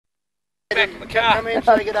Back in the car. Come in and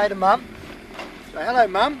say good day to Mum. Say hello,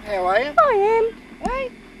 Mum. How are you? I am. Hey.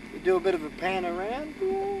 You do a bit of a pan around.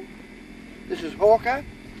 Yeah. This is Hawker.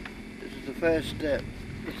 This is the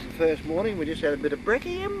first morning. We just had a bit of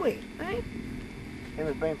brekkie, haven't we? Hey.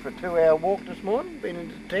 Emma's been for a 2-hour walk this morning. Been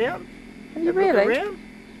into town. Have you really? Around.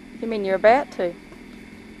 You mean you're about to?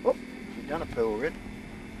 Oh, she's done a poo already.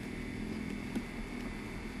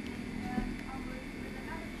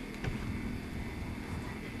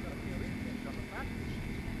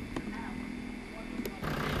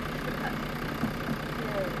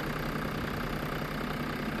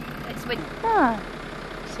 Ah,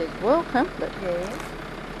 it says welcome, but yes.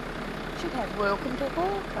 Should have welcome to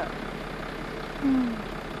Hawker. Hmm.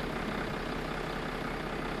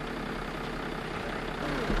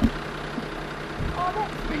 Oh,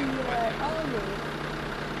 that's the, oh yeah.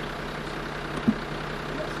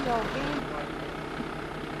 That's the old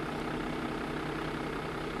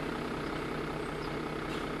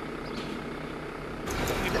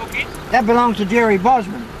game. That belongs to Jerry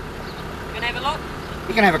Bosman. You can have a look.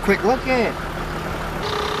 You can have a quick look, yeah.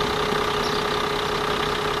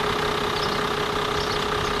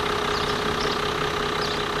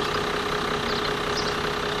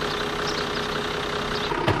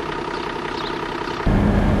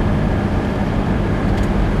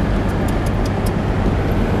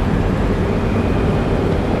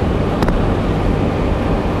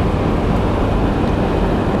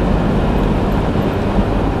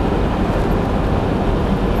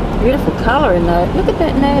 Beautiful colour in there. Look at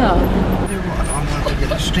that now. You're right, I'm going to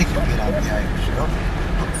get a stick and get over here yourself.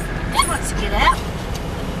 He wants to get out.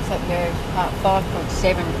 It's up there about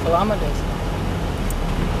 5.7 kilometres.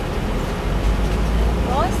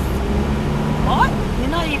 Guys, what?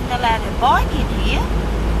 You're not even allowed to bike in here.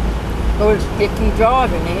 Well, you can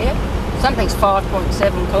drive in here. Something's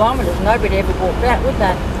 5.7 kilometres. Nobody ever walked out, would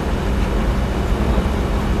they?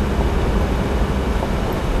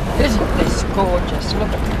 Isn't this gorgeous? Look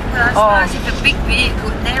at that. Well, I suppose if a big vehicle,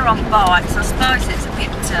 they're on bikes, I suppose it's a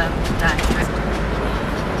bit dangerous.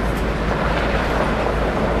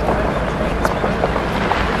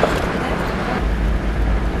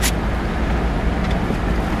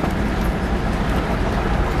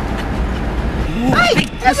 Hey!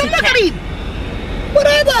 Have a look at him! What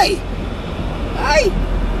are they? Hey!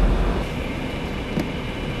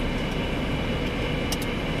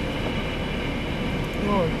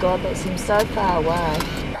 Oh God, that seems so far away.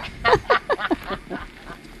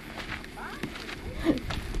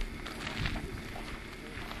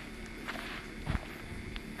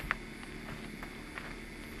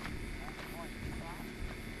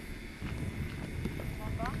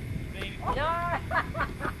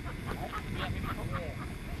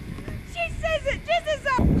 She says it just as I...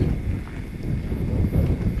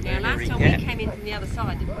 Now last time we came in from the other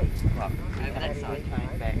side, didn't we? Right. Over that side.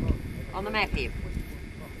 Came back. On the map here.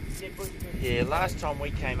 Yeah, last time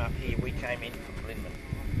we came up here, we came in from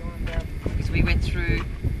Flinders. Because we went through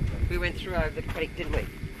over the creek, didn't we?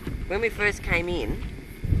 When we first came in,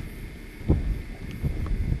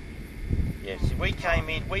 Yes, we came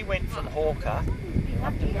in, we went from Hawker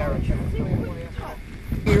up to Parachute.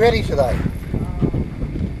 You ready today?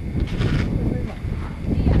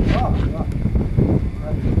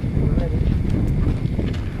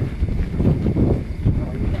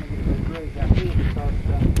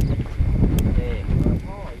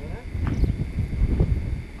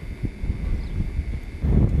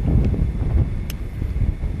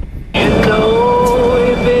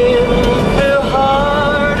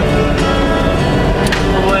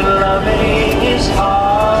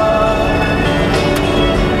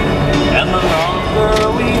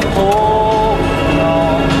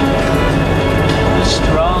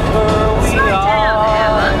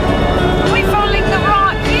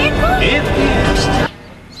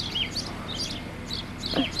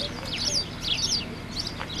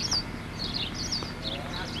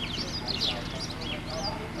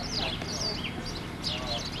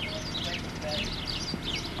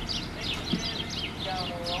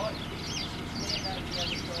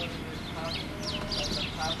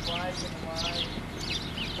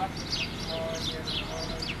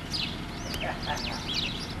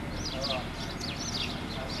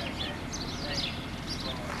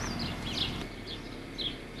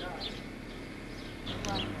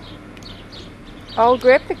 Old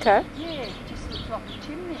replica? yeah, it just looks like a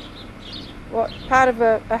chimney. What, part of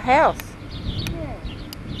a house? Yeah.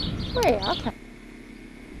 Where? Okay.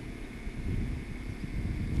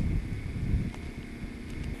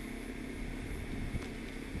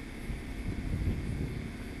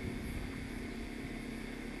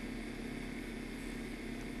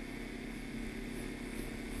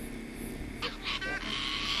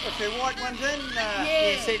 If the white one's in, Yeah.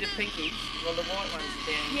 you see the pinkies. Well, the white one's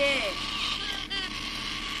down. Yeah.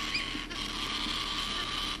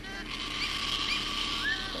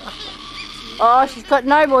 Oh, she's got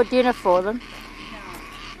no more dinner for them.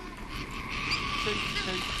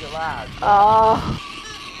 Two large. Oh.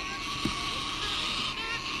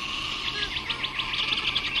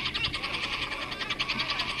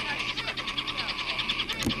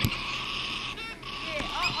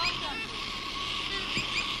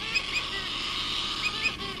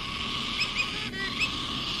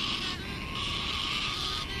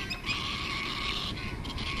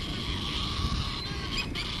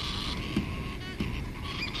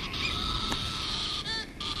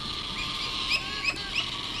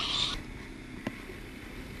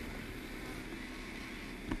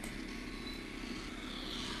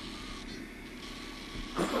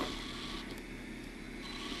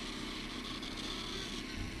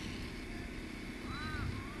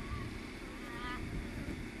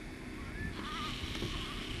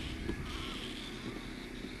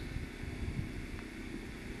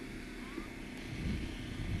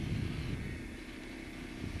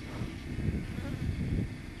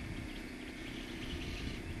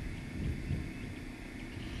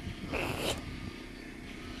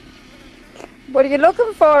 What are you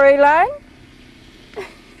looking for, Elaine?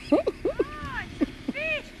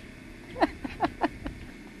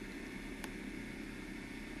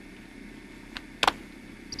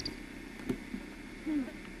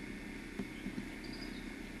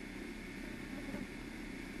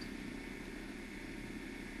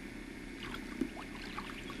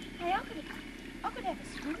 Hey, I could have a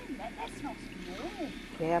swim in that. That's not small.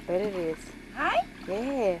 Yeah, I bet it is. Hey?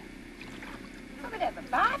 Yeah. I could have a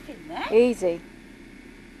bath in that. Easy.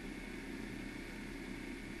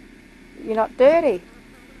 You're not dirty.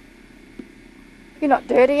 You're not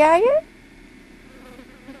dirty, are you?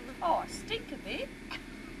 Oh, I stink a bit.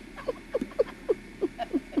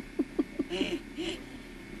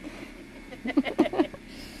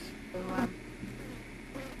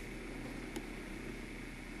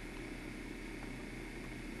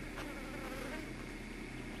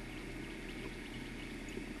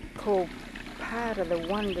 Called part of the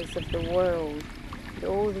wonders of the world.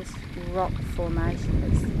 All this rock formation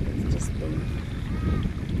that's just been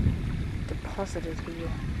deposited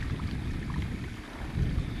here.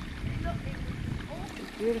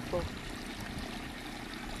 It's beautiful.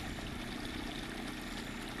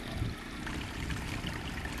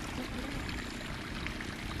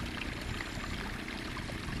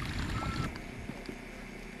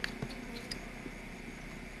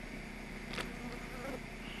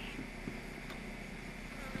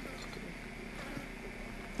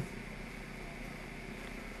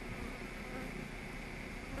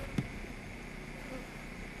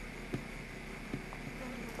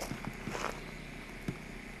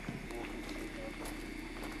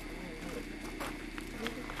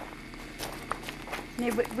 Now,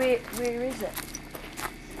 where is it?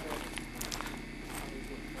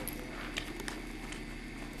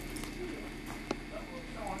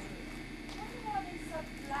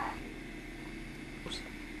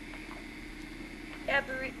 Yeah,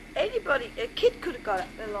 but anybody, a kid could have got up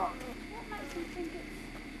there long. What makes me think it's...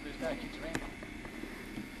 There's no kids around.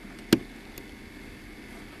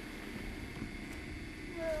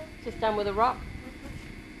 Just done with a rock.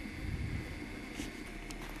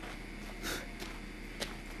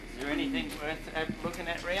 Is there anything worth looking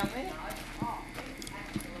at round there? Oh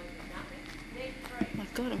my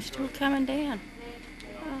God, I'm still coming down.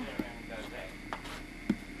 Oh.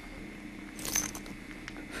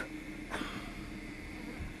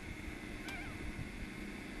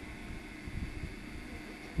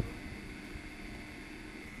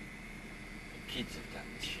 Kids have done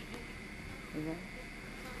this shit.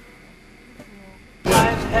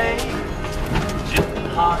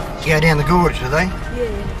 Go down the gorge, do they?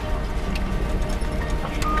 Yeah.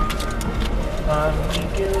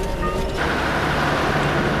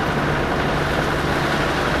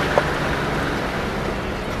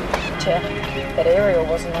 That aerial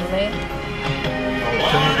wasn't on there. Turn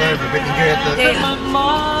it over a bit and get the...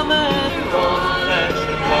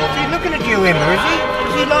 Is he looking at you, Emma, is he?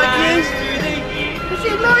 Does he like you? Does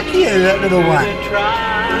he like you, that little one?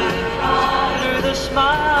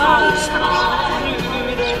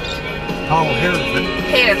 Oh, Hereford.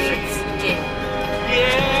 Herefords, yeah.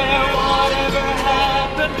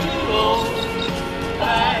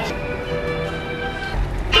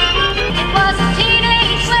 It was a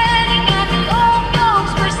teenage wedding and the old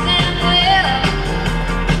folks were standing well.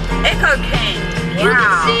 Echo can. You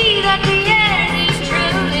can see that Dianne is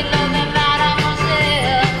truly loving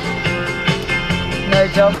Mademoiselle. No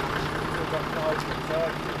tell.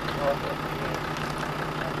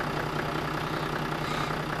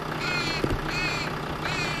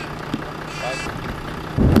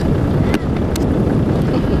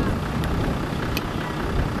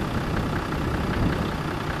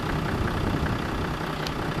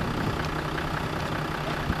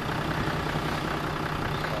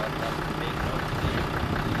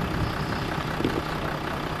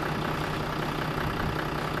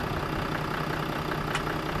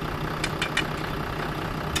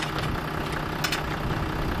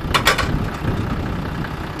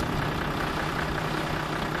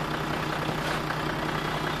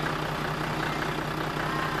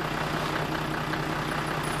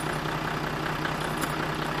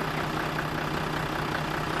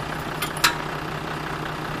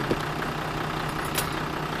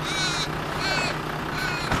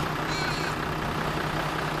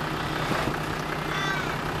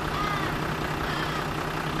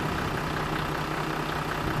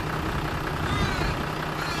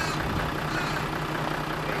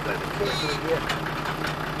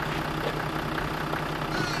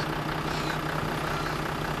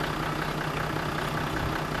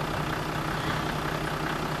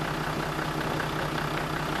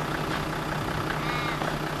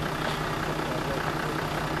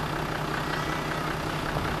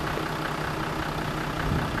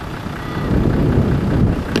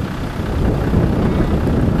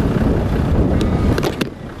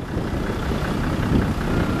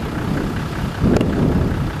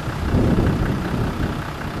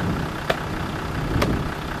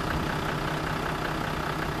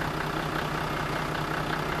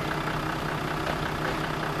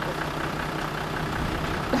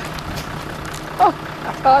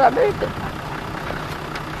 I thought I moved it.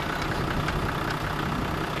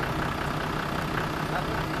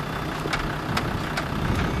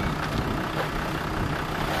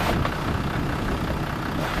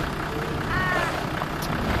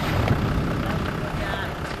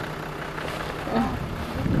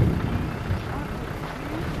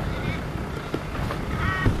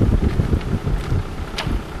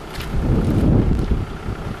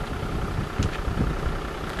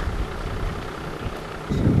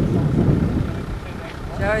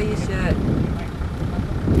 Show your shirt.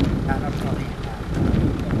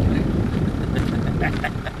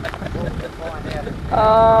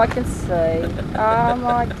 Oh, I can see. Oh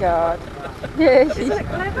my God. Yeah,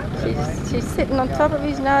 she's sitting on top of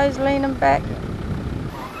his nose, leaning back.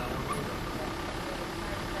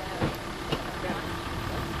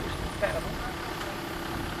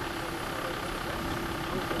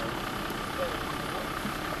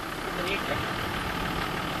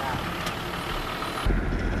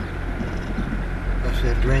 That's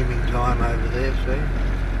their dreaming time over there, see?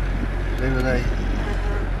 See where they...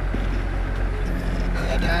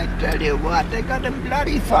 And I tell you what, they got a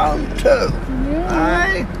bloody phone too. Yeah.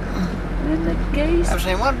 Aye? And the geese. I've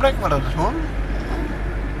seen one black one this morning.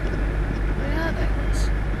 Where are they?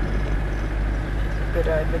 A bit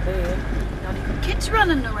over there. Not even kids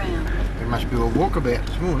running around. There must be a walkabout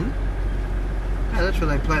this morning. Oh, that's where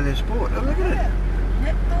they play their sport. Oh, look at it.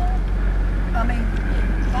 Netball. I mean,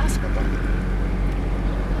 basketball.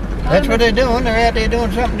 That's what they're doing. They're out there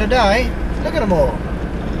doing something today. Look at them all.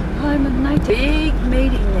 Home of nature. Big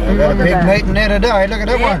meeting there. They've got a Look big at that. meeting there today. Look at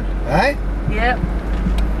that Yeah. one. Eh? Yep.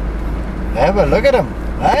 Have a look at them.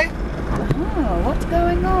 Eh? Oh, what's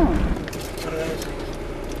going on?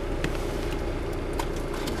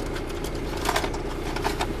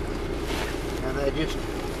 And they just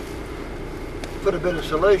put a bit of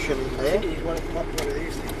solution in there. He's one of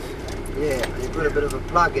these things. Yeah, you put a bit of a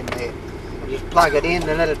plug in there. And just plug it in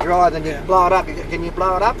and let it dry, then you blow it up. Can you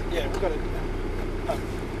blow it up? Yeah, we've got it.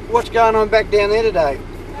 What's going on back down there today?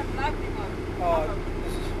 Oh,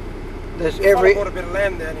 There's I every... bought a bit of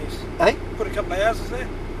land down here. Eh? Put a couple of houses there.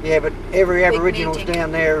 Yeah, but every Big Aboriginal's meeting.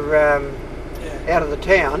 down there Yeah. out of the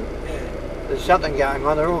town. Yeah. There's something going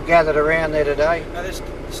on. They're all gathered around there today. Now they're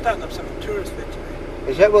starting up some tourist venture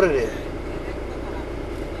there. Is that what it is?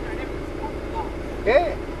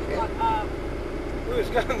 Yeah. We was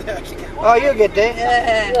going there actually. Oh, you'll get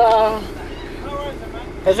there. Oh, No worries,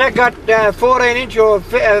 mate. Has that got 14 inch or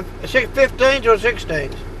 15s or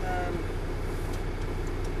 16s?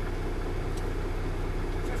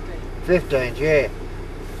 15s, yeah.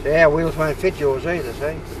 So our wheels won't fit yours either,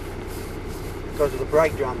 see? Because of the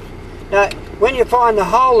brake drums. Now, when you find the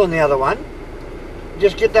hole in the other one,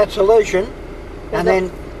 just get that solution and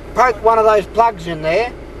then poke one of those plugs in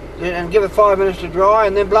there and give it 5 minutes to dry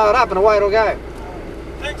and then blow it up and away it'll go.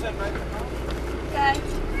 Thanks, then, mate. Okay.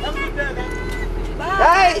 Have a good day, then. Bye.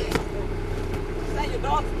 Hey! Say your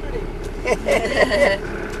dog's pretty.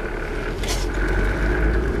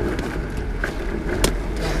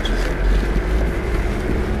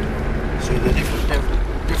 See the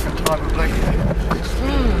different type of black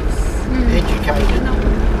educated,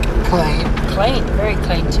 clean, Clean, very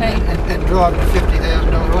clean too. and driving a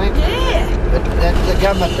 $50,000 Lambo. Yeah. But that, the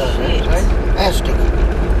government does that, Yes. see?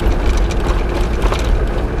 ASTIC.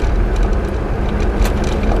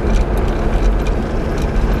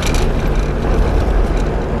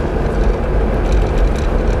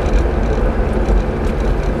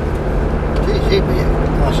 Geez, he'd be a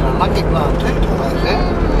nice and unlucky plant too, to those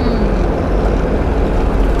there.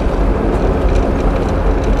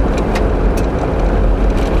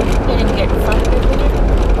 You didn't get funded, did you?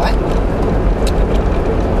 Right?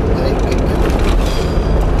 They get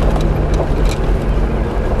good.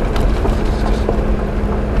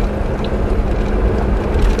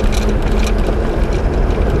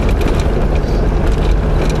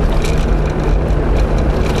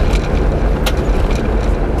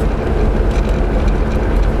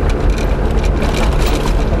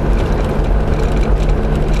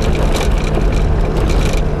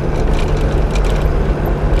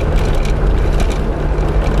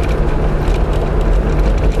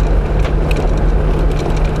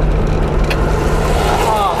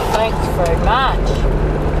 Oh, thanks very much.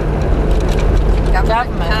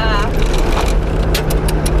 Government.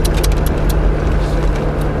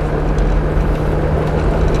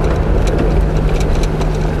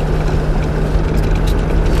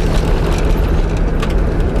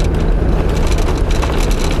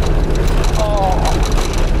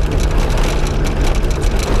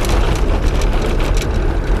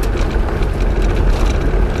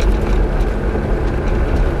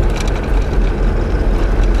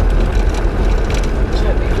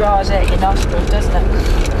 Certainly dries out your nostrils, doesn't it?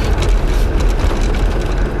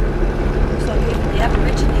 Looks like even the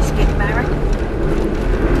Aborigines get married.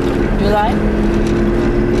 Do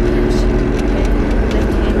they?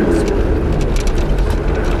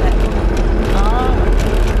 Oh.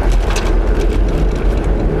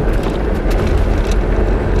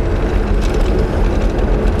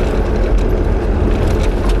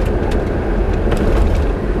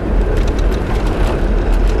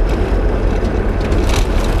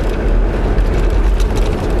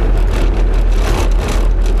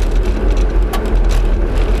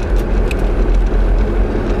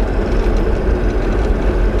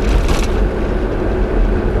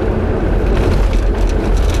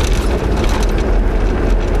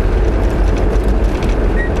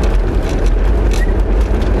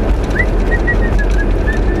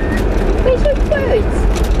 These are birds.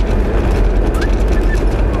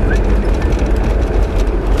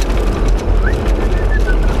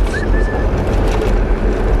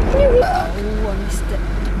 Oh, I missed it.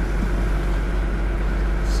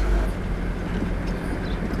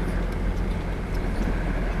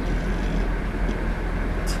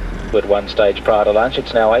 At one stage prior to lunch,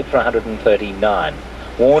 it's now 8 for 139.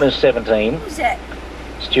 Warner's 17. Who's that?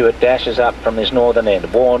 Stewart dashes up from this northern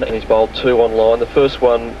end. Warren He's bowled 2 online. The first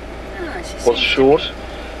one Oh, she was seems short.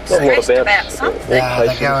 Not a lot stressed about about something. they go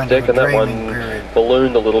Casey's into deck, a and that dreaming one period.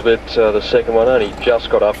 ballooned a little bit. The second one only just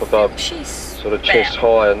got up above She's sort of chest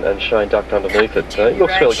high, and Shane ducked underneath it. He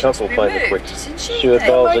looks fairly comfortable playing the quicks. Stewart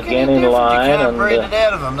bowls again in line, You can't and breathe it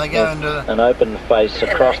out of them. They go into an open face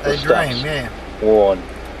across the they dream, stumps. yeah. Warren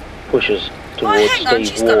pushes towards hang on, Steve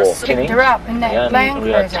she's got a Waugh. slipped her up in The that Land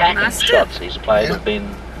only Cruiser. attacking Must have. shots he's played Yeah. have been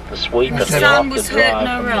the sweep Must and the have. off Son the was hurting drive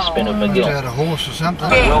her from the spin of arm. It's McGill. out a horse or something.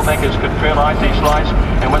 Well-makers could feel icy slice,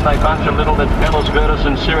 and when they bunch a little, that Bellas, Vertus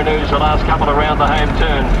and Cyrenews the last couple around the home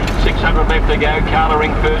turn. 600 left to go,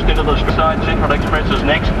 Carlering first into the side, Central Express is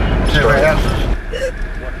next. Two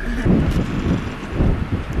houses.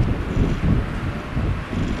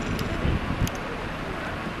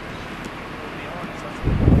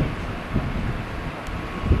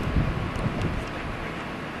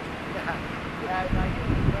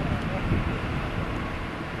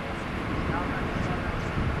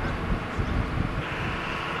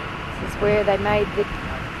 This is where they made the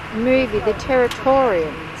movie The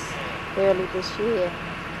Territorians early this year.